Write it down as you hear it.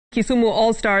Kisumu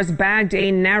All Stars bagged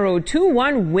a narrow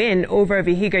 2-1 win over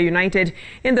Vihiga United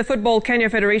in the Football Kenya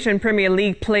Federation Premier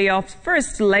League playoffs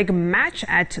first leg match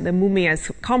at the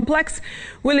Mumias complex.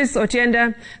 Willis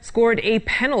Otienda scored a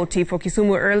penalty for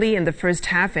Kisumu early in the first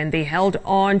half, and they held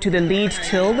on to the lead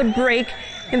till the break.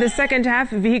 In the second half,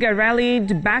 Vihiga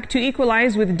rallied back to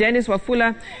equalize with Dennis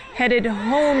Wafula headed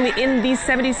home in the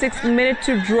 76th minute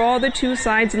to draw the two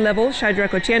sides level.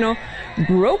 Shadrack Otieno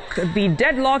broke the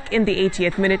deadlock in the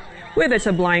 80th minute with a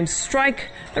sublime strike.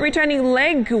 The returning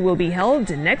leg will be held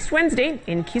next Wednesday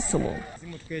in Kisumu.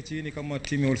 Kama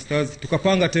timu All Stars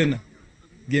tukapanga tena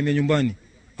game ya nyumbani,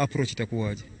 approach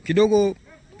itakuwaje kidogo,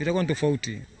 itakuwa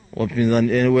tofauti.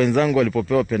 Wapinzani wenzangu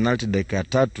walipopewa penalty dakika ya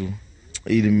 3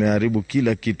 ilimeharibu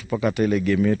kila kitu, paka hata ile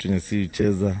game yetu nyesi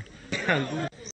cheza.